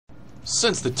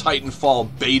Since the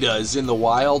Titanfall beta is in the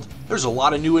wild, there's a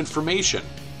lot of new information.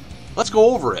 Let's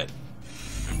go over it.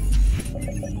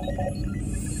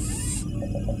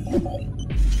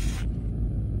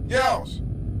 Yells.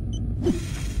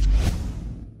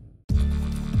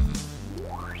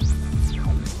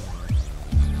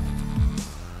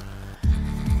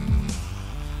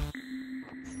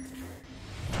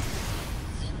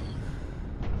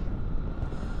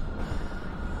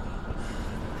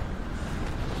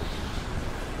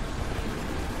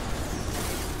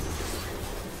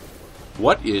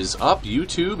 What is up,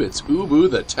 YouTube? It's Ubu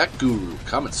the Tech Guru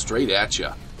coming straight at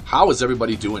ya. How is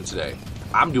everybody doing today?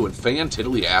 I'm doing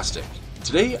fan-tiddly-astic.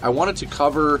 Today I wanted to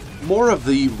cover more of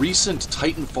the recent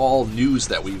Titanfall news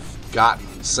that we've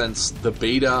gotten since the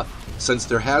beta, since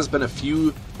there has been a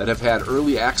few that have had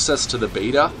early access to the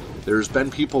beta. There's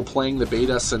been people playing the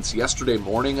beta since yesterday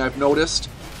morning, I've noticed,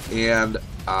 and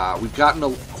we've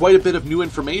gotten quite a bit of new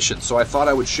information, so I thought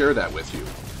I would share that with you.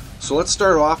 So let's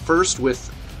start off first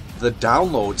with the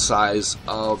download size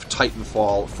of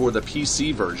Titanfall for the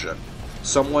PC version.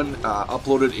 Someone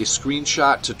uploaded a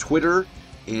screenshot to Twitter,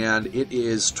 and it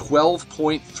is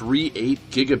 12.38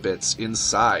 gigabits in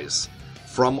size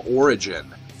from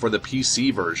Origin for the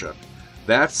PC version.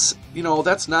 That's,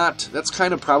 that's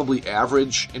kind of probably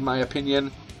average in my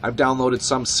opinion. I've downloaded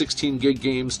some 16 gig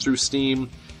games through Steam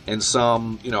and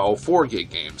some, 4 gig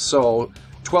games. So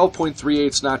 12.38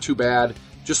 is not too bad.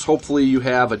 Just hopefully you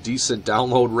have a decent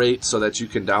download rate so that you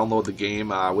can download the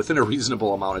game within a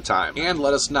reasonable amount of time. And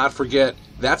let us not forget,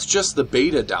 that's just the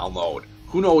beta download.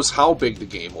 Who knows how big the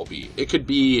game will be? It could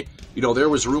be, there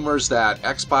was rumors that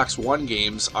Xbox One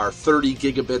games are 30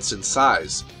 gigabits in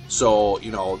size. So,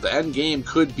 the end game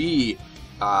could be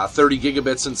 30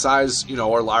 gigabits in size,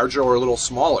 or larger or a little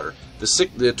smaller. The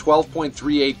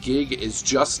 12.38 gig is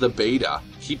just the beta.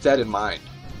 Keep that in mind.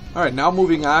 Alright, now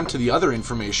moving on to the other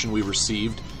information we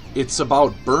received. It's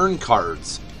about burn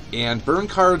cards. And burn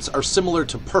cards are similar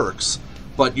to perks,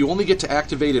 but you only get to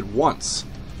activate it once.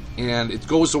 And it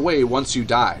goes away once you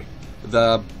die.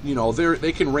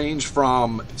 They can range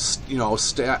from,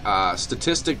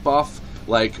 statistic buff,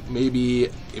 like maybe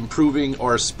improving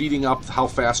or speeding up how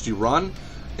fast you run.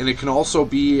 And it can also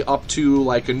be up to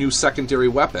like a new secondary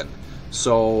weapon.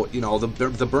 So,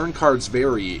 the burn cards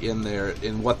vary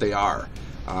in what they are.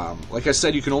 Like I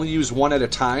said, you can only use one at a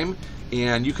time,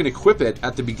 and you can equip it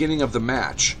at the beginning of the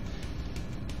match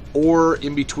or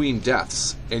in between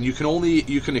deaths. And you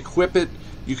can equip it,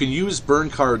 you can use burn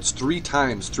cards 3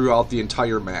 times throughout the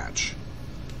entire match.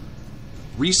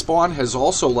 Respawn has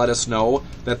also let us know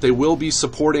that they will be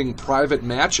supporting private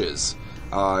matches.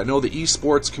 I know the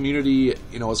esports community,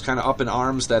 is kind of up in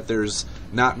arms that there's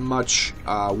not much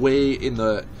way in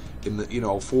the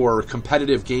for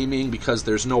competitive gaming because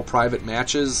there's no private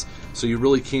matches, so you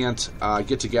really can't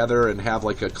get together and have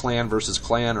like a clan versus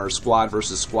clan or squad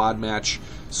versus squad match.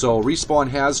 So Respawn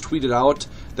has tweeted out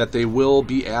that they will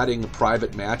be adding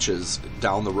private matches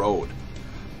down the road.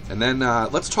 And then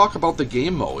let's talk about the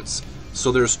game modes.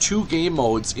 So there's 3 game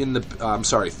modes in the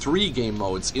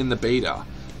beta,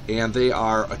 and they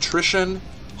are Attrition,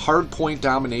 Hardpoint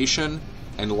Domination,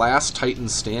 and Last Titan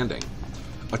Standing.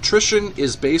 Attrition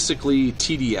is basically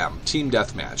TDM, Team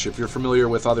Deathmatch. If you're familiar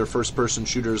with other first-person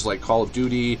shooters like Call of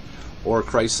Duty or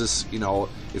Crysis,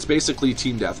 it's basically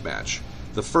Team Deathmatch.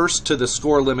 The first to the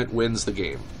score limit wins the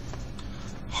game.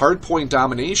 Hardpoint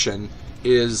Domination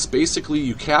is basically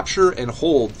you capture and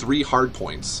hold 3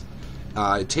 hardpoints.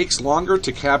 It takes longer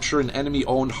to capture an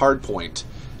enemy-owned hardpoint.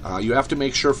 You have to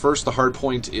make sure first the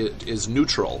hardpoint is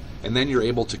neutral, and then you're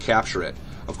able to capture it.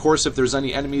 Of course, if there's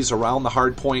any enemies around the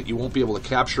hard point, you won't be able to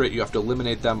capture it. You have to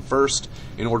eliminate them first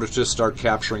in order to start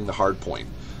capturing the hard point.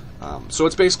 So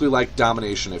it's basically like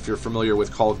Domination, if you're familiar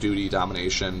with Call of Duty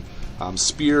Domination.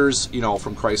 Spears,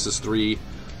 from Crysis 3,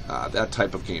 that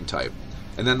type of game type.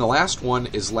 And then the last one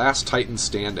is Last Titan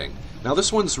Standing. Now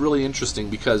this one's really interesting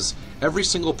because every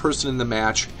single person in the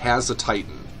match has a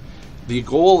Titan. The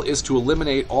goal is to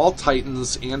eliminate all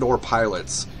Titans and or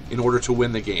pilots in order to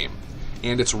win the game.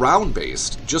 And it's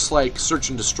round-based, just like Search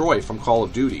and Destroy from Call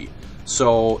of Duty.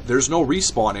 So there's no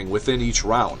respawning within each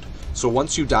round. So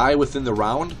once you die within the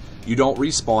round, you don't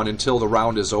respawn until the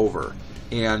round is over.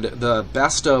 And the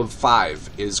best of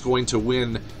 5 is going to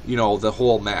win, the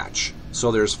whole match.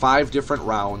 So there's 5 different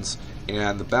rounds,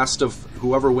 and the best of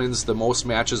whoever wins the most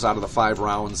matches out of the 5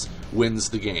 rounds wins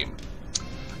the game.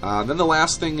 Then the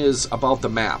last thing is about the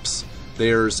maps.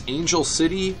 There's Angel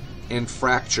City and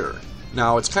Fracture.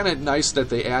 Now, it's kind of nice that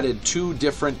they added 2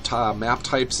 different map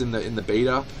types in the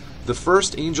beta. The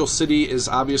first, Angel City, is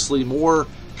obviously more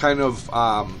kind of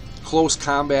close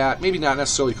combat, maybe not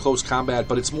necessarily close combat,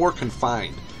 but it's more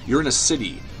confined. You're in a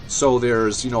city, so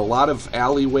there's, you know, a lot of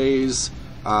alleyways,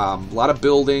 a lot of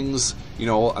buildings. You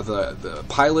know, the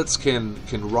pilots can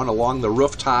run along the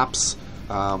rooftops,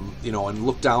 you know, and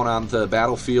look down on the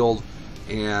battlefield,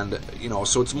 and you know,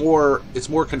 so it's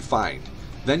more confined.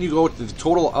 Then you go to the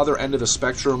total other end of the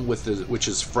spectrum which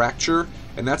is Fracture,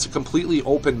 and that's a completely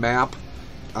open map.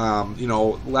 You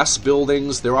know, less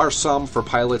buildings. There are some for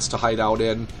pilots to hide out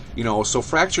in. You know, so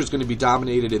Fracture is going to be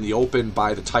dominated in the open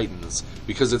by the Titans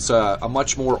because it's a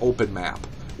much more open map.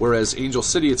 Whereas Angel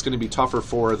City, it's going to be tougher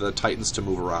for the Titans to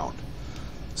move around.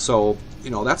 So, you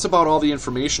know, that's about all the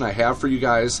information I have for you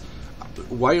guys.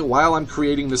 While I'm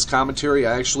creating this commentary,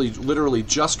 I actually literally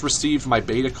just received my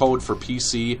beta code for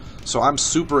PC, so I'm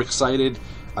super excited.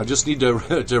 I just need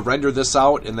to render this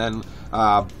out and then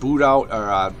boot out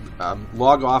or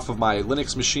log off of my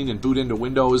Linux machine and boot into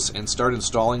Windows and start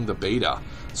installing the beta.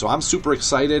 So I'm super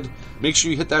excited. Make sure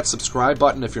you hit that subscribe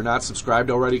button if you're not subscribed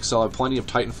already, because I'll have plenty of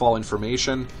Titanfall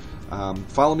information.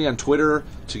 Follow me on Twitter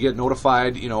to get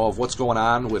notified, you know, of what's going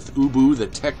on with Ubu, the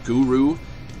tech guru.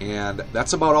 And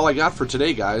that's about all I got for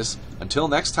today, guys. Until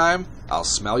next time, I'll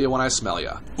smell you when I smell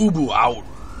you. Ubu out.